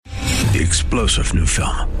the explosive new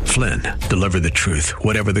film, Flynn, Deliver the Truth,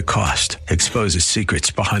 Whatever the Cost, exposes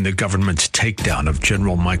secrets behind the government's takedown of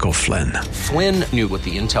General Michael Flynn. Flynn knew what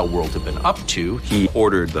the intel world had been up to. He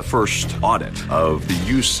ordered the first audit of the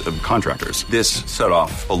use of contractors. This set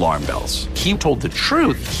off alarm bells. He told the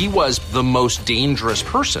truth. He was the most dangerous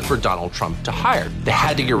person for Donald Trump to hire. They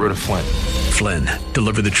had to get rid of Flynn. Flynn,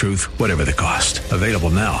 Deliver the Truth, Whatever the Cost. Available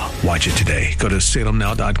now. Watch it today. Go to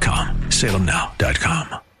salemnow.com.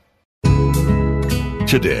 salemnow.com.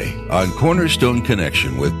 Today on Cornerstone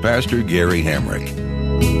Connection with Pastor Gary Hamrick. Real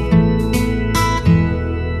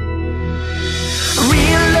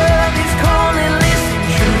love is calling, listen,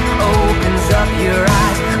 truth opens up your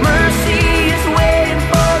eyes. Mercy is waiting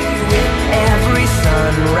for you with every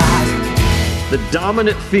sunrise. The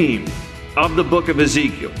dominant theme of the book of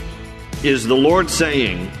Ezekiel is the Lord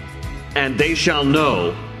saying, "And they shall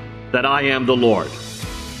know that I am the Lord."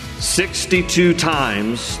 62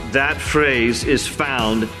 times that phrase is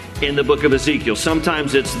found in the book of Ezekiel.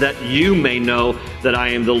 Sometimes it's that you may know that I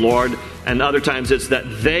am the Lord, and other times it's that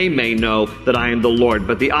they may know that I am the Lord.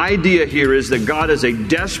 But the idea here is that God has a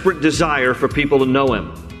desperate desire for people to know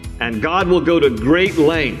Him. And God will go to great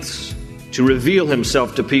lengths to reveal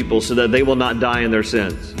Himself to people so that they will not die in their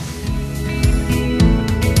sins.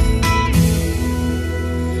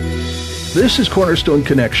 This is Cornerstone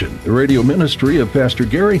Connection, the radio ministry of Pastor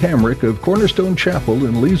Gary Hamrick of Cornerstone Chapel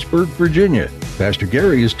in Leesburg, Virginia. Pastor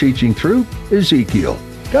Gary is teaching through Ezekiel.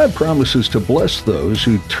 God promises to bless those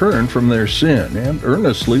who turn from their sin and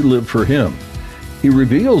earnestly live for Him. He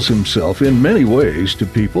reveals Himself in many ways to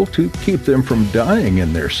people to keep them from dying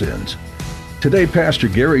in their sins. Today, Pastor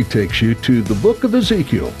Gary takes you to the book of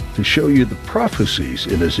Ezekiel to show you the prophecies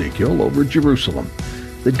in Ezekiel over Jerusalem.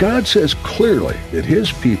 That God says clearly that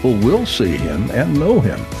His people will see Him and know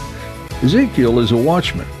Him. Ezekiel is a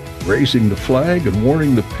watchman, raising the flag and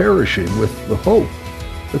warning the perishing with the hope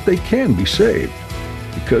that they can be saved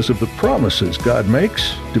because of the promises God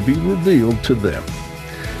makes to be revealed to them.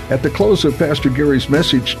 At the close of Pastor Gary's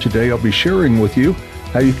message today, I'll be sharing with you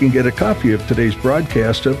how you can get a copy of today's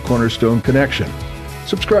broadcast of Cornerstone Connection.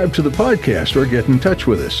 Subscribe to the podcast or get in touch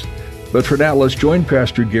with us. But for now, let's join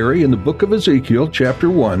Pastor Gary in the book of Ezekiel, chapter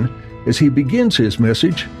 1, as he begins his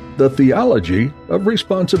message, The Theology of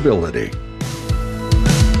Responsibility.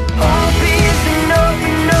 Hope is an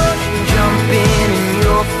open ocean, jump in and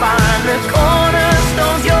you'll find the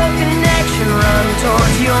cornerstones, your connection, run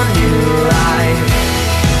towards your new life.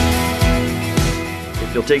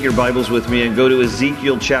 If you'll take your Bibles with me and go to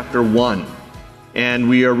Ezekiel chapter 1. And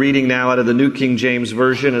we are reading now out of the New King James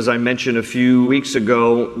Version. As I mentioned a few weeks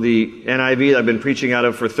ago, the NIV that I've been preaching out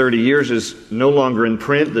of for 30 years is no longer in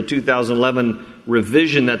print. The 2011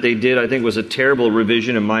 revision that they did, I think, was a terrible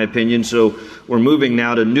revision in my opinion. So we're moving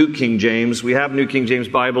now to New King James. We have New King James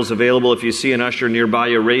Bibles available. If you see an usher nearby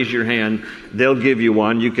you, raise your hand. They'll give you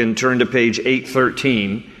one. You can turn to page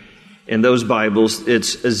 813. In those Bibles,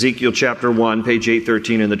 it's Ezekiel chapter 1, page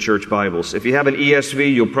 813 in the church Bibles. If you have an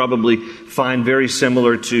ESV, you'll probably find very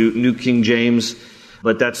similar to New King James,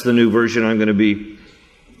 but that's the new version I'm going to be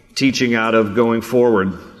teaching out of going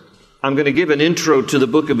forward. I'm going to give an intro to the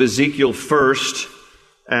book of Ezekiel first,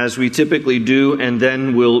 as we typically do, and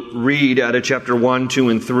then we'll read out of chapter 1, 2,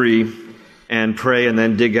 and 3, and pray, and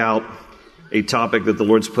then dig out a topic that the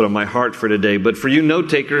Lord's put on my heart for today. But for you note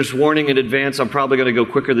takers, warning in advance, I'm probably going to go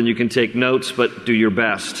quicker than you can take notes, but do your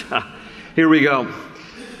best. Here we go.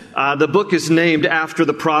 The book is named after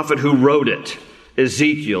the prophet who wrote it,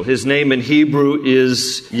 Ezekiel. His name in Hebrew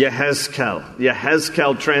is Yehezkel.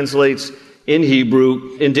 Yehezkel translates in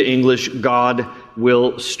Hebrew into English, God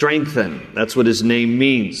will strengthen. That's what his name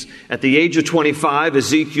means. At the age of 25,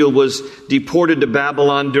 Ezekiel was deported to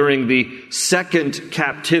Babylon during the second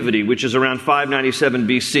captivity, which is around 597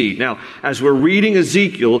 BC. Now, as we're reading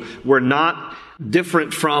Ezekiel, we're not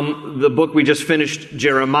different from the book we just finished,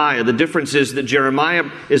 Jeremiah. The difference is that Jeremiah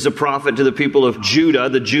is a prophet to the people of Judah,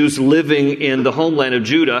 the Jews living in the homeland of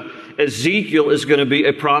Judah. Ezekiel is going to be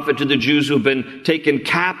a prophet to the Jews who have been taken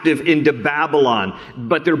captive into Babylon.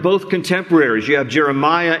 But they're both contemporaries. You have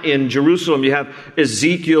Jeremiah in Jerusalem. You have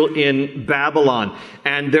Ezekiel in Babylon.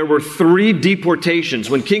 And there were 3 deportations.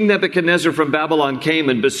 When King Nebuchadnezzar from Babylon came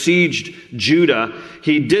and besieged Judah,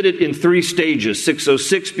 he did it in 3 stages: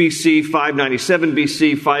 606 BC, 597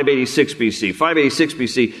 BC, 586 BC. 586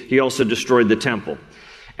 BC, he also destroyed the temple.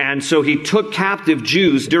 And so he took captive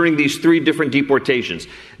Jews during these 3 different deportations.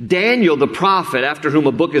 Daniel, the prophet, after whom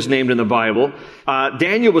a book is named in the Bible,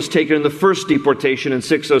 Daniel was taken in the first deportation in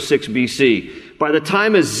 606 BC. By the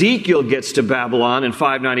time Ezekiel gets to Babylon in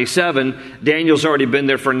 597, Daniel's already been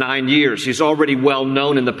there for 9 years. He's already well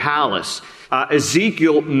known in the palace.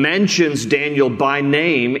 Ezekiel mentions Daniel by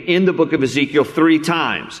name in the book of Ezekiel 3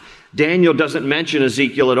 times. Daniel doesn't mention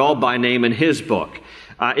Ezekiel at all by name in his book.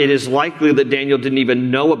 It is likely that Daniel didn't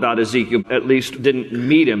even know about Ezekiel, at least didn't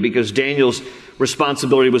meet him, because Daniel's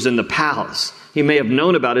responsibility was in the palace. He may have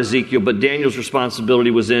known about Ezekiel, but Daniel's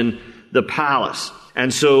responsibility was in the palace.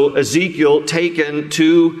 And so Ezekiel taken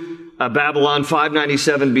to Babylon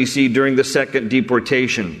 597 BC during the second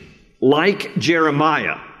deportation. Like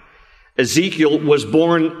Jeremiah, Ezekiel was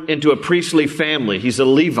born into a priestly family. He's a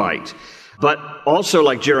Levite. But also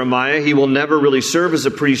like Jeremiah, he will never really serve as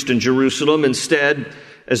a priest in Jerusalem. Instead,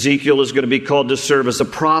 Ezekiel is going to be called to serve as a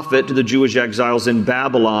prophet to the Jewish exiles in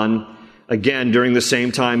Babylon, again, during the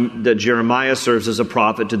same time that Jeremiah serves as a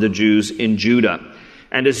prophet to the Jews in Judah.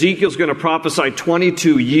 And Ezekiel's going to prophesy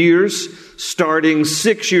 22 years, starting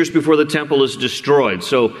 6 years before the temple is destroyed.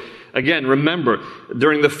 So, again, remember,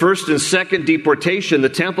 during the first and second deportation, the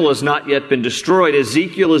temple has not yet been destroyed.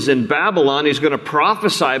 Ezekiel is in Babylon. He's going to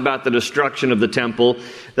prophesy about the destruction of the temple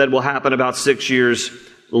that will happen about 6 years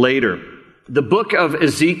later. The book of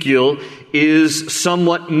Ezekiel is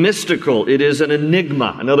somewhat mystical. It is an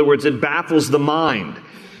enigma. In other words, it baffles the mind.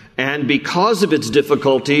 And because of its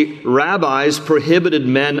difficulty, rabbis prohibited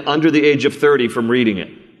men under the age of 30 from reading it.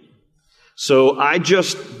 So I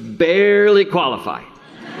just barely qualify.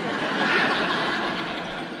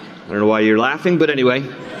 I don't know why you're laughing, but anyway.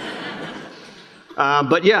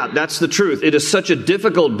 But yeah, that's the truth. It is such a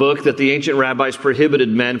difficult book that the ancient rabbis prohibited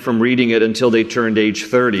men from reading it until they turned age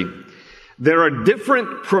 30. There are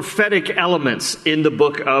different prophetic elements in the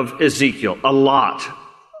book of Ezekiel, a lot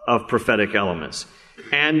of prophetic elements.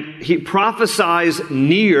 And he prophesies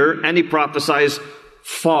near and he prophesies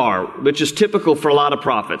far, which is typical for a lot of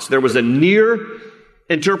prophets. There was a near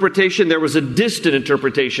interpretation, there was a distant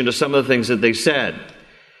interpretation of some of the things that they said.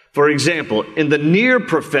 For example, in the near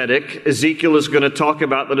prophetic, Ezekiel is going to talk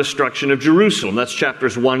about the destruction of Jerusalem. That's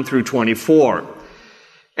chapters 1 through 24.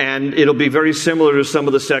 And it'll be very similar to some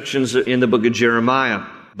of the sections in the book of Jeremiah,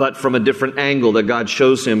 but from a different angle that God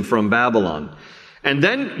shows him from Babylon. And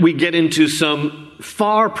then we get into some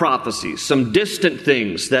far prophecies, some distant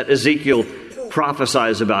things that Ezekiel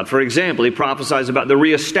prophesies about. For example, he prophesies about the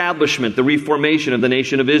reestablishment, the reformation of the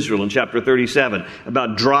nation of Israel in chapter 37,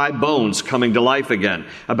 about dry bones coming to life again,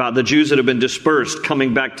 about the Jews that have been dispersed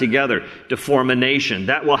coming back together to form a nation.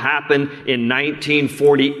 That will happen in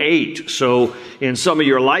 1948. So in some of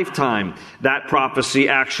your lifetime, that prophecy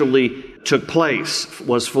actually took place,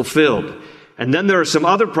 was fulfilled. And then there are some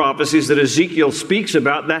other prophecies that Ezekiel speaks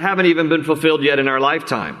about that haven't even been fulfilled yet in our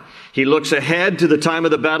lifetime. He looks ahead to the time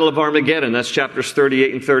of the Battle of Armageddon. That's chapters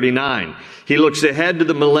 38 and 39. He looks ahead to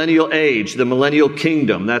the millennial age, the millennial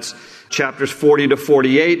kingdom. That's chapters 40 to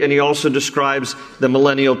 48. And he also describes the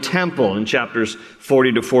millennial temple in chapters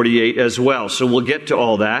 40 to 48 as well. So we'll get to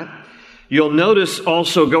all that. You'll notice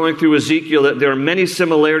also going through Ezekiel that there are many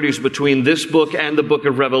similarities between this book and the book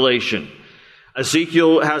of Revelation.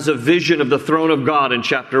 Ezekiel has a vision of the throne of God in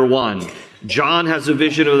chapter 1. John has a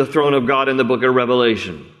vision of the throne of God in the book of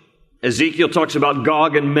Revelation. Ezekiel talks about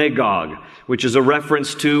Gog and Magog, which is a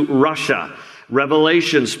reference to Russia.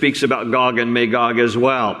 Revelation speaks about Gog and Magog as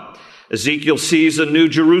well. Ezekiel sees a new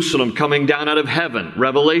Jerusalem coming down out of heaven.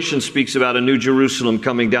 Revelation speaks about a new Jerusalem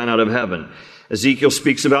coming down out of heaven. Ezekiel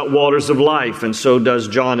speaks about waters of life, and so does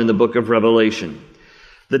John in the book of Revelation.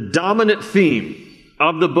 The dominant theme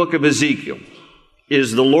of the book of Ezekiel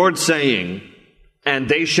is the Lord saying, "And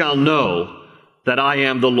they shall know that I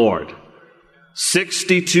am the Lord."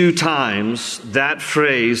 62 times that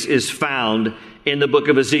phrase is found in the book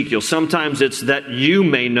of Ezekiel. Sometimes it's that you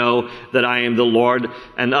may know that I am the Lord,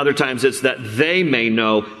 and other times it's that they may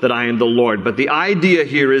know that I am the Lord. But the idea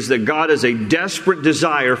here is that God has a desperate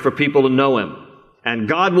desire for people to know Him. And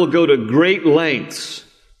God will go to great lengths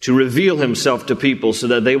to reveal Himself to people so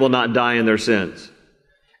that they will not die in their sins.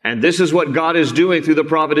 And this is what God is doing through the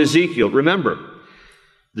prophet Ezekiel. Remember,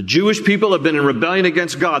 the Jewish people have been in rebellion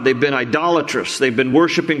against God. They've been idolatrous. They've been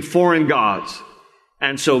worshiping foreign gods.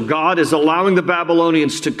 And so God is allowing the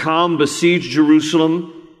Babylonians to come, besiege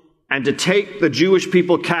Jerusalem, and to take the Jewish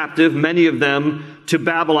people captive, many of them, to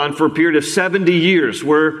Babylon for a period of 70 years,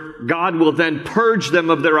 where God will then purge them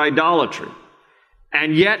of their idolatry.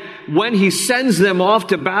 And yet, when He sends them off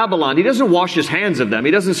to Babylon, He doesn't wash His hands of them.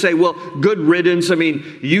 He doesn't say, well, good riddance. I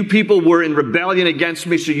mean, you people were in rebellion against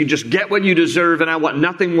me, so you just get what you deserve, and I want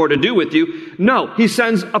nothing more to do with you. No, He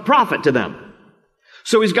sends a prophet to them.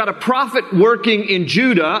 So He's got a prophet working in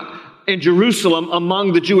Judah, in Jerusalem,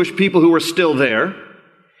 among the Jewish people who are still there.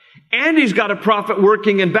 And He's got a prophet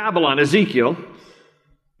working in Babylon, Ezekiel,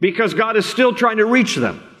 because God is still trying to reach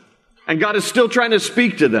them. And God is still trying to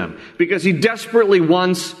speak to them because he desperately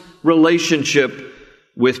wants relationship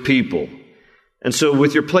with people. And so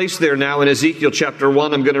with your place there now in Ezekiel chapter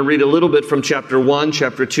 1, I'm going to read a little bit from chapter 1,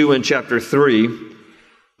 chapter 2, and chapter 3.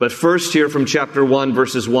 But first here from chapter 1,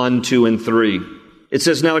 verses 1, 2, and 3. It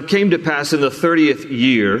says, "Now it came to pass in the 30th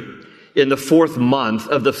year, in the 4th month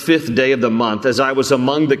of the 5th day of the month, as I was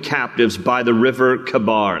among the captives by the river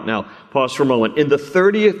Kabar." Now, pause for a moment. In the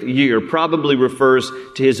 30th year probably refers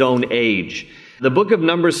to his own age. The book of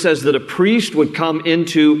Numbers says that a priest would come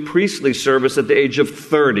into priestly service at the age of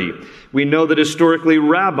 30. We know that historically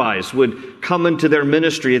rabbis would come into their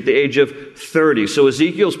ministry at the age of 30. So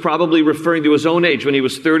Ezekiel's probably referring to his own age when he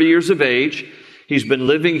was 30 years of age. He's been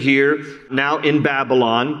living here now in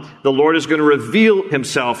Babylon. The Lord is going to reveal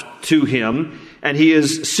himself to him, and he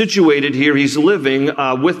is situated here. He's living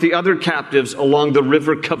with the other captives along the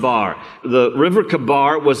river Kabar. The river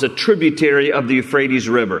Kabar was a tributary of the Euphrates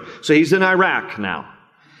River. So he's in Iraq now.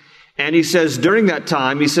 And he says during that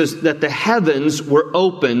time, he says that the heavens were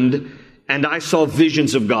opened and I saw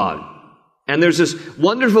visions of God. And there's this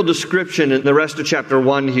wonderful description in the rest of chapter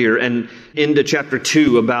 1 here and into chapter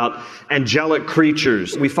 2 about angelic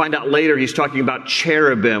creatures. We find out later he's talking about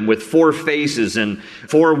cherubim with 4 faces and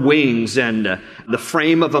 4 wings and the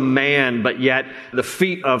frame of a man, but yet the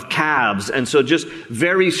feet of calves. And so just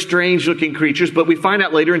very strange looking creatures. But we find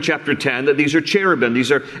out later in chapter 10 that these are cherubim.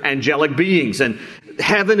 These are angelic beings. And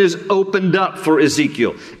heaven is opened up for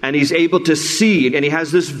Ezekiel, and he's able to see, and he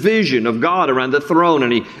has this vision of God around the throne,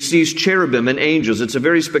 and he sees cherubim and angels. It's a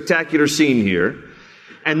very spectacular scene here.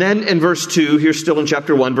 And then in verse 2, here still in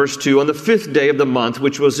chapter 1, verse 2, on the 5th day of the month,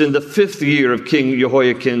 which was in the 5th year of King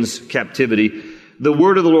Jehoiakim's captivity, the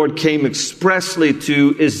word of the Lord came expressly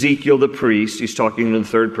to Ezekiel the priest. He's talking in the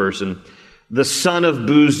third person, the son of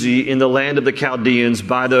Buzi, in the land of the Chaldeans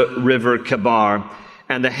by the river Kabar,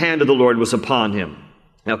 and the hand of the Lord was upon him.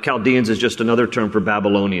 Now, Chaldeans is just another term for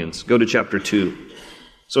Babylonians. Go to chapter 2.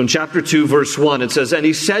 So in chapter 2, verse 1, it says, "And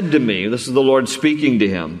he said to me," this is the Lord speaking to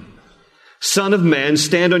him, "Son of man,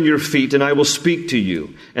 stand on your feet, and I will speak to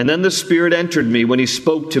you." And then the Spirit entered me when he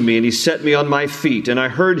spoke to me, and he set me on my feet. And I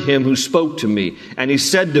heard him who spoke to me. And he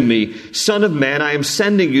said to me, "Son of man, I am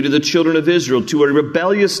sending you to the children of Israel, to a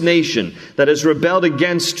rebellious nation that has rebelled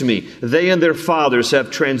against me. They and their fathers have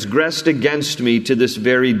transgressed against me to this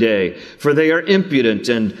very day. For they are impudent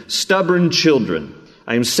and stubborn children.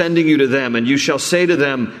 I am sending you to them, and you shall say to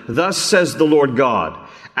them, Thus says the Lord God,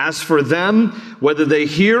 As for them, whether they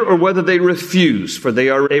hear or whether they refuse, for they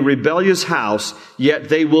are a rebellious house, yet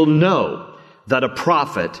they will know that a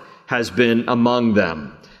prophet has been among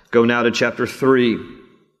them." Go now to chapter 3.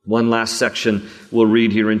 One last section we'll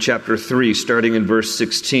read here in chapter 3, starting in verse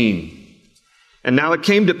 16. "And now it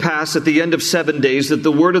came to pass at the end of 7 days that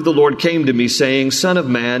the word of the Lord came to me, saying, Son of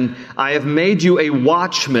man, I have made you a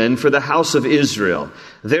watchman for the house of Israel.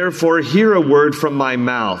 Therefore hear a word from my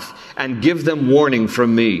mouth, and give them warning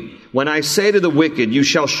from me. When I say to the wicked, You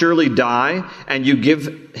shall surely die, and you give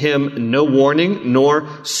him no warning, nor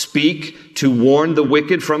speak to warn the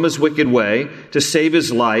wicked from his wicked way, to save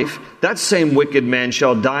his life, that same wicked man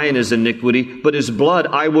shall die in his iniquity, but his blood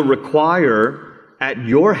I will require at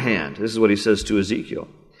your hand." This is what he says to Ezekiel.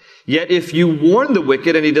 "Yet if you warn the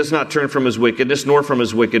wicked, and he does not turn from his wickedness, nor from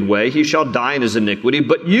his wicked way, he shall die in his iniquity,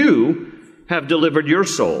 but you have delivered your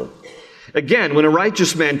soul. Again, when a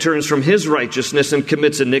righteous man turns from his righteousness and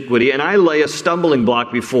commits iniquity, and I lay a stumbling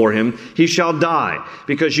block before him, he shall die.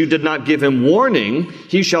 Because you did not give him warning,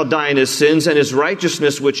 he shall die in his sins, and his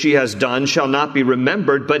righteousness which he has done shall not be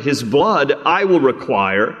remembered, but his blood I will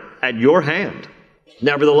require at your hand.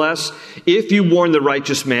 Nevertheless, if you warn the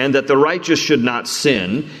righteous man that the righteous should not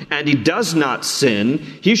sin, and he does not sin,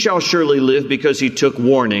 he shall surely live because he took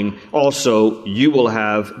warning. Also, you will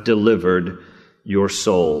have delivered your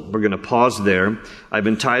soul." We're going to pause there. I've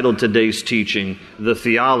entitled today's teaching, The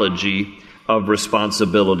Theology of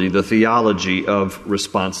Responsibility. The Theology of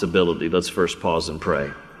Responsibility. Let's first pause and pray.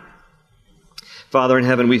 Father in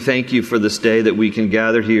heaven, we thank you for this day that we can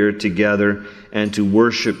gather here together and to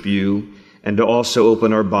worship you, and to also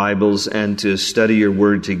open our Bibles and to study your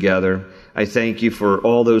word together. I thank you for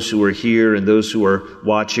all those who are here and those who are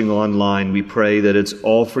watching online. We pray that it's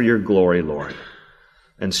all for your glory, Lord.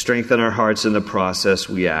 And strengthen our hearts in the process,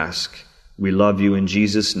 we ask. We love you in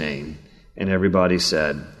Jesus' name. And everybody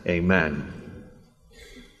said, Amen.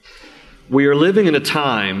 We are living in a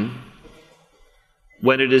time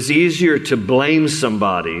when it is easier to blame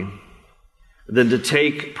somebody than to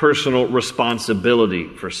take personal responsibility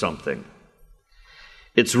for something.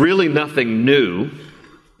 It's really nothing new.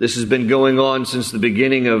 This has been going on since the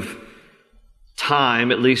beginning of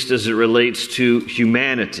time, at least as it relates to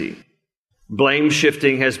humanity. Blame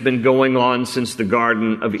shifting has been going on since the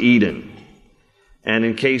Garden of Eden. And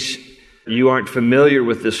in case you aren't familiar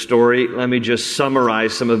with this story, let me just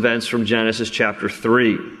summarize some events from Genesis chapter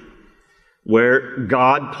 3, where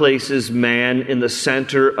God places man in the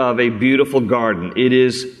center of a beautiful garden. It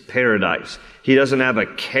is paradise. He doesn't have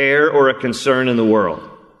a care or a concern in the world.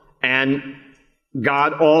 And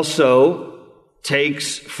God also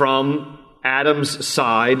takes from Adam's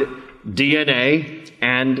side DNA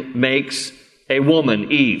and makes a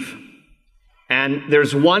woman, Eve. And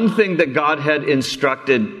there's one thing that God had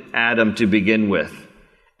instructed Adam to begin with,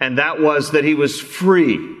 and that was that he was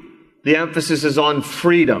free. The emphasis is on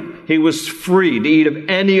freedom. He was free to eat of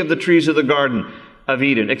any of the trees of the Garden of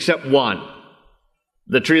Eden, except one,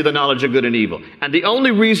 the tree of the knowledge of good and evil. And the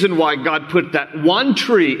only reason why God put that one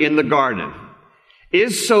tree in the garden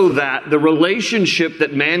is so that the relationship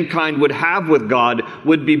that mankind would have with God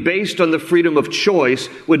would be based on the freedom of choice,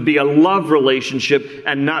 would be a love relationship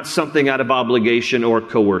and not something out of obligation or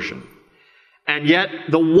coercion. And yet,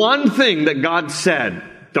 the one thing that God said,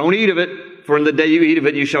 don't eat of it, for in the day you eat of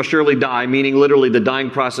it, you shall surely die, meaning literally the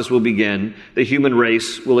dying process will begin. The human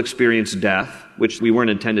race will experience death, which we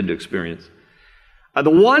weren't intended to experience. The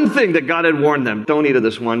one thing that God had warned them, don't eat of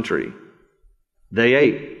this one tree, they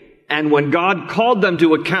ate. And when God called them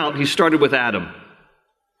to account, he started with Adam.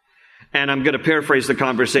 And I'm going to paraphrase the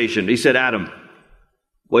conversation. He said, Adam,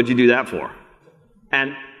 what'd you do that for?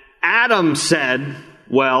 And Adam said,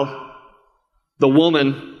 well, the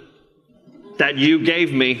woman that you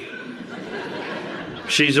gave me,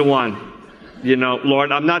 she's the one. You know,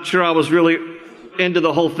 Lord, I'm not sure I was really into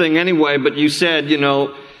the whole thing anyway, but you said, you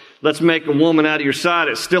know, let's make a woman out of your side.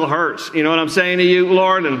 It still hurts. You know what I'm saying to you,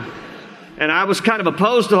 Lord? And I was kind of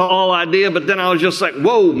opposed to the whole idea, but then I was just like,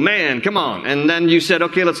 whoa, man, come on. And then you said,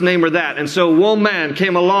 okay, let's name her that. And so woman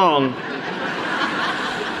came along.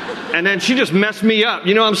 And then she just messed me up.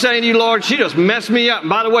 You know what I'm saying to you, Lord? She just messed me up. And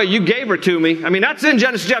by the way, you gave her to me. I mean, that's in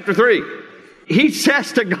Genesis chapter 3. He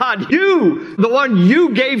says to God, you, the one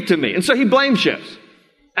you gave to me. And so he blame shifts.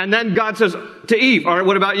 And then God says to Eve, all right,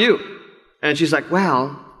 what about you? And she's like,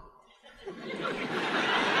 well,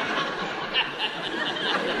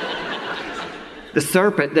 the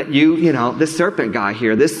serpent that this serpent guy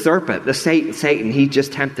here, this serpent, the Satan, he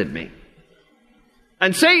just tempted me.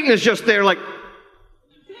 And Satan is just there like,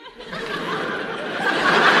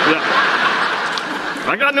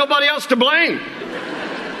 I got nobody else to blame.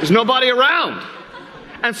 There's nobody around.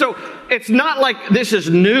 And so it's not like this is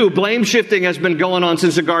new. Blame shifting has been going on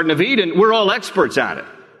since the Garden of Eden. We're all experts at it.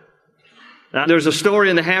 Now, there's a story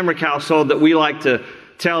in the Hamrick household that we like to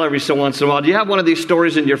tell every so once in a while. Do you have one of these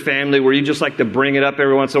stories in your family where you just like to bring it up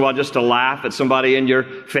every once in a while just to laugh at somebody in your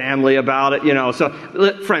family about it? You know, so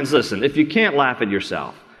friends, listen, if you can't laugh at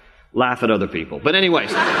yourself, laugh at other people. But anyways,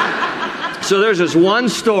 so there's this one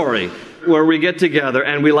story where we get together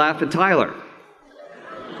and we laugh at Tyler.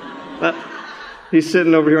 He's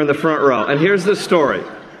sitting over here in the front row. And here's the story.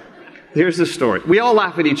 Here's the story. We all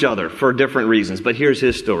laugh at each other for different reasons, but here's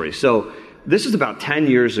his story. So this is about 10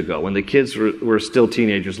 years ago when the kids were still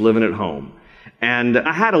teenagers living at home. And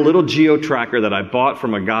I had a little geo-tracker that I bought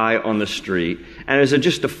from a guy on the street. And it was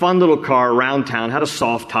just a fun little car around town, had a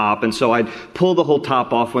soft top. And so I'd pull the whole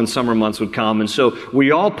top off when summer months would come. And so we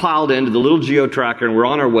all piled into the little geo-tracker and we're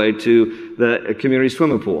on our way to the community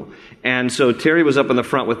swimming pool. And so Terry was up in the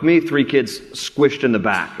front with me, 3 kids squished in the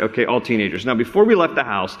back. Okay, all teenagers. Now, before we left the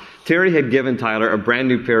house, Terry had given Tyler a brand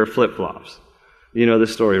new pair of flip-flops. You know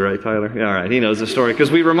this story, right, Tyler? Yeah, all right, he knows the story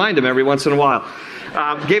because we remind him every once in a while.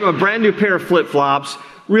 Gave him a brand new pair of flip-flops.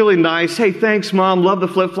 Really nice. Hey, thanks, Mom. Love the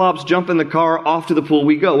flip-flops. Jump in the car. Off to the pool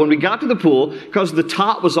we go. When we got to the pool, because the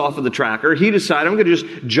top was off of the tracker, he decided, I'm going to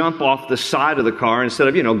just jump off the side of the car instead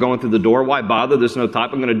of, going through the door. Why bother? There's no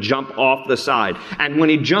top. I'm going to jump off the side. And when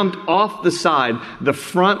he jumped off the side, the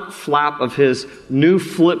front flap of his new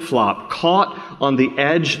flip-flop caught on the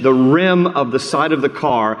edge, the rim of the side of the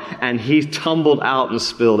car, and he tumbled out and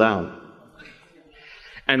spilled out.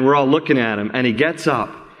 And we're all looking at him, and he gets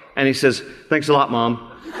up, and he says, thanks a lot, Mom.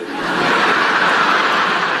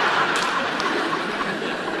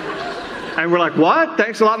 And we're like, what?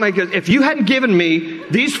 Thanks a lot, man. Because if you hadn't given me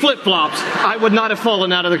these flip-flops, I would not have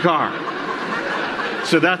fallen out of the car.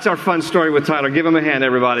 So that's our fun story with Tyler. Give him a hand,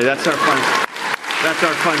 everybody. That's our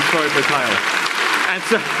fun story for Tyler. And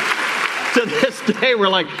so to this day, we're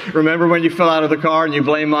like, remember when you fell out of the car and you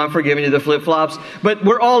blame Mom for giving you the flip-flops? But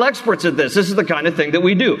we're all experts at this. This is the kind of thing that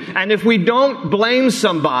we do. And if we don't blame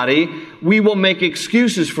somebody, we will make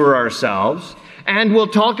excuses for ourselves. And we'll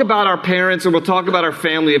talk about our parents or we'll talk about our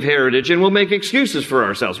family of heritage and we'll make excuses for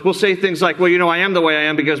ourselves. We'll say things like, well, I am the way I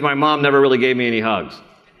am because my mom never really gave me any hugs.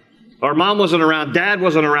 Or mom wasn't around, dad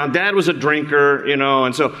wasn't around, dad was a drinker,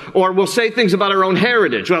 and so, or we'll say things about our own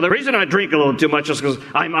heritage. Well, the reason I drink a little too much is because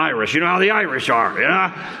I'm Irish. You know how the Irish are,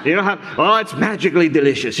 You know how, it's magically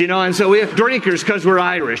delicious, and so we're drinkers because we're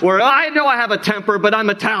Irish. Or, I know I have a temper, but I'm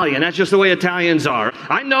Italian. That's just the way Italians are.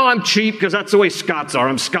 I know I'm cheap because that's the way Scots are.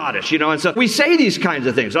 I'm Scottish, and so we say these kinds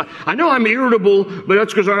of things. I know I'm irritable, but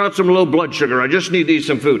that's because I got some low blood sugar. I just need to eat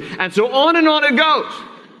some food. And so on and on it goes.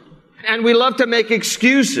 And we love to make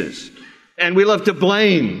excuses. And we love to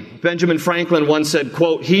blame. Benjamin Franklin once said,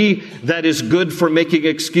 quote, "He that is good for making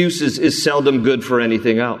excuses is seldom good for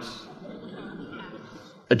anything else."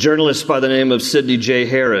 A journalist by the name of Sidney J.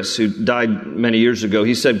 Harris, who died many years ago,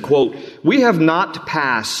 he said, quote, "We have not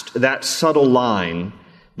passed that subtle line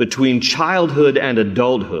between childhood and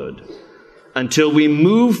adulthood until we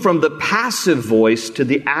move from the passive voice to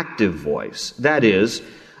the active voice. That is,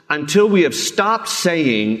 until we have stopped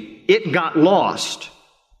saying, 'It got lost,'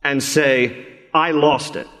 and say, 'I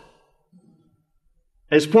lost it.'"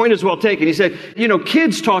 His point is well taken. He said,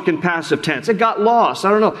 kids talk in passive tense. It got lost. I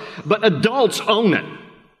don't know. But adults own it.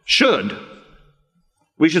 Should.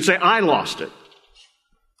 We should say, "I lost it."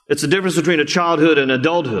 It's the difference between a childhood and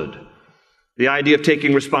adulthood. The idea of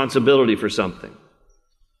taking responsibility for something.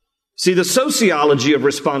 See, the sociology of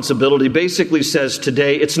responsibility basically says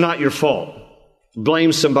today, it's not your fault.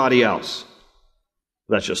 Blame somebody else.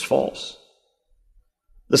 That's just false.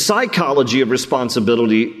 The psychology of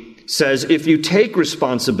responsibility says if you take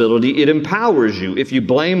responsibility, it empowers you. If you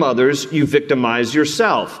blame others, you victimize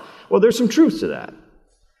yourself. Well, there's some truth to that.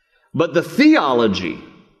 But the theology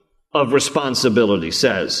of responsibility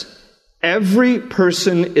says every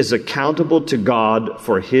person is accountable to God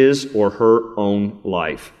for his or her own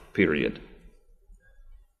life, period.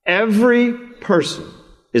 Every person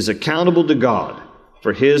is accountable to God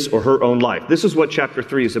for his or her own life. This is what chapter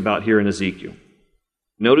 3 is about here in Ezekiel.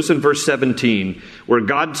 Notice in verse 17, where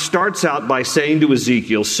God starts out by saying to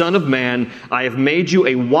Ezekiel, "Son of man, I have made you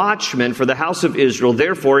a watchman for the house of Israel.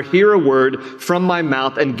 Therefore, hear a word from my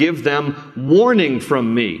mouth and give them warning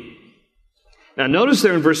from me." Now, notice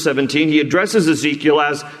there in verse 17, he addresses Ezekiel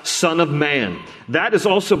as Son of Man. That is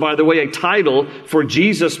also, by the way, a title for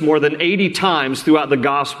Jesus more than 80 times throughout the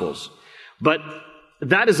Gospels. But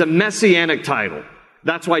that is a messianic title.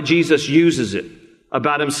 That's why Jesus uses it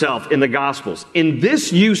about himself in the Gospels. In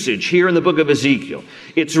this usage here in the book of Ezekiel,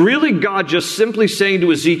 it's really God just simply saying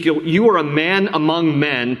to Ezekiel, you are a man among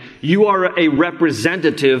men. You are a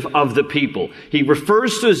representative of the people. He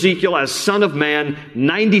refers to Ezekiel as Son of Man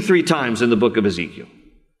 93 times in the book of Ezekiel.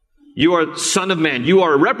 You are Son of Man. You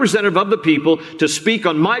are a representative of the people to speak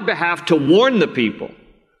on my behalf, to warn the people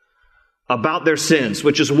about their sins,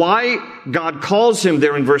 which is why God calls him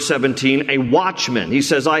there in verse 17 a watchman. He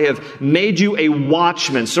says, I have made you a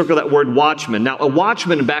watchman. Circle that word watchman. Now, a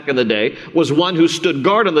watchman back in the day was one who stood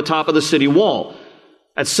guard on the top of the city wall.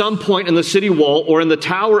 At some point in the city wall or in the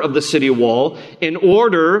tower of the city wall, in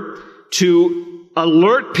order to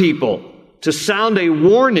alert people, to sound a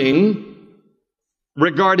warning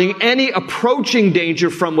regarding any approaching danger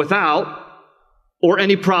from without or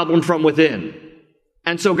any problem from within.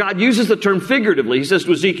 And so God uses the term figuratively. He says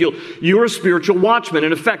to Ezekiel, you're a spiritual watchman.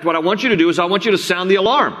 In effect, what I want you to do is I want you to sound the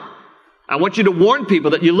alarm. I want you to warn people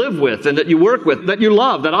that you live with and that you work with, that you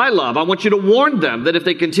love, that I love. I want you to warn them that if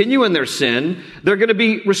they continue in their sin, they're going to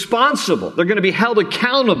be responsible. They're going to be held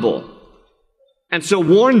accountable. And so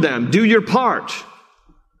warn them, do your part.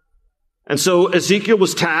 And so Ezekiel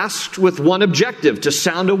was tasked with one objective, to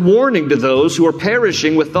sound a warning to those who are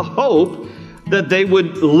perishing with the hope that they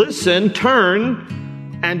would listen, turn,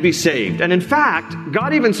 and be saved. And in fact,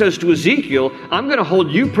 God even says to Ezekiel, I'm going to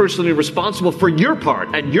hold you personally responsible for your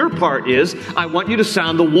part. And your part is, I want you to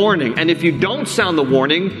sound the warning. And if you don't sound the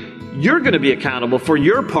warning, you're going to be accountable for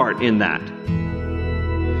your part in that. Open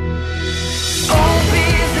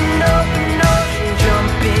ocean,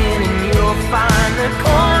 jump in and you'll find the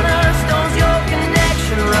cornerstones, your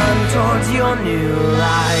connection, run towards your new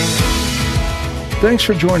life. Thanks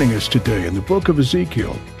for joining us today in the book of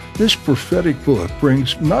Ezekiel. This prophetic book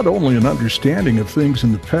brings not only an understanding of things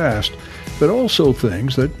in the past, but also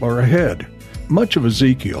things that are ahead. Much of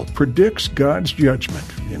Ezekiel predicts God's judgment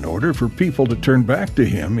in order for people to turn back to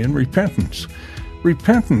Him in repentance.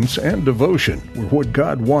 Repentance and devotion were what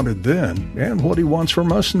God wanted then and what He wants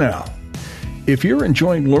from us now. If you're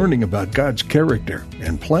enjoying learning about God's character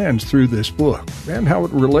and plans through this book and how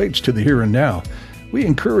it relates to the here and now, we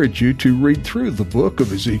encourage you to read through the book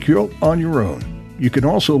of Ezekiel on your own. You can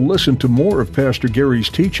also listen to more of Pastor Gary's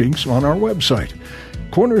teachings on our website,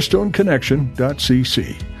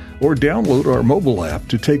 cornerstoneconnection.cc, or download our mobile app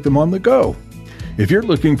to take them on the go. If you're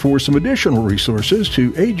looking for some additional resources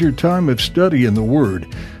to aid your time of study in the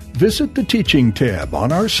Word, visit the Teaching tab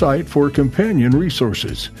on our site for companion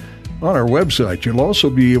resources. On our website, you'll also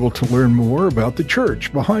be able to learn more about the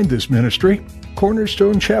church behind this ministry,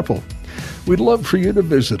 Cornerstone Chapel. We'd love for you to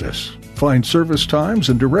visit us. Find service times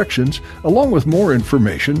and directions, along with more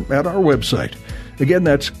information at our website. Again,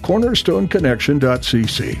 that's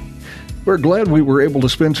cornerstoneconnection.cc. We're glad we were able to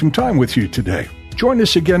spend some time with you today. Join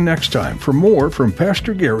us again next time for more from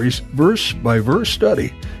Pastor Gary's verse-by-verse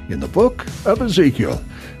study in the book of Ezekiel,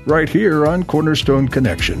 right here on Cornerstone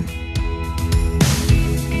Connection.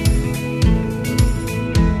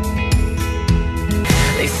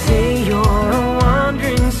 They say you're a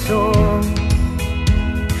wandering soul,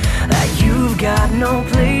 that you've got no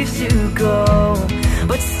place to go,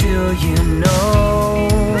 but still you know,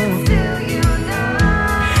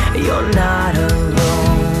 you're not